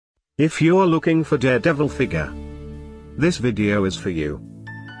If you're looking for Daredevil figure, this video is for you.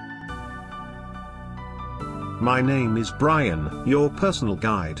 My name is Brian, your personal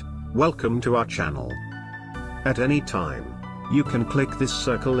guide. Welcome to our channel. At any time, you can click this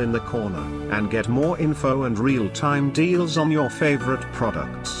circle in the corner and get more info and real-time deals on your favorite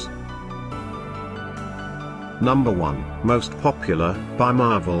products. Number 1, Most Popular, by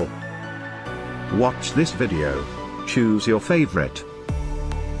Marvel. Watch this video. Choose your favorite.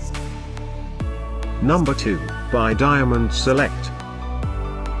 Number 2, by Diamond Select.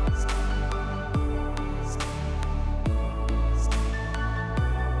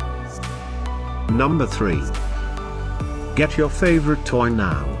 Number 3. Get your favorite toy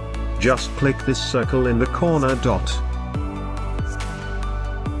now. Just click this circle in the corner dot.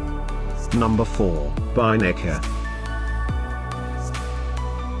 Number 4, by Neca.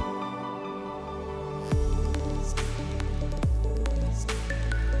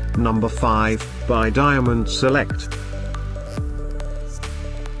 Number 5, by Diamond Select.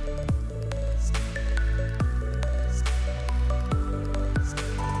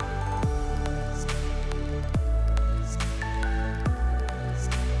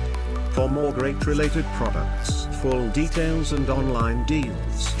 For more great related products, full details and online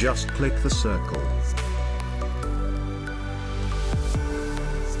deals, just click the circle.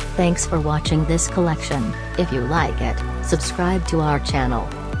 Thanks for watching this collection. If you like it, subscribe to our channel.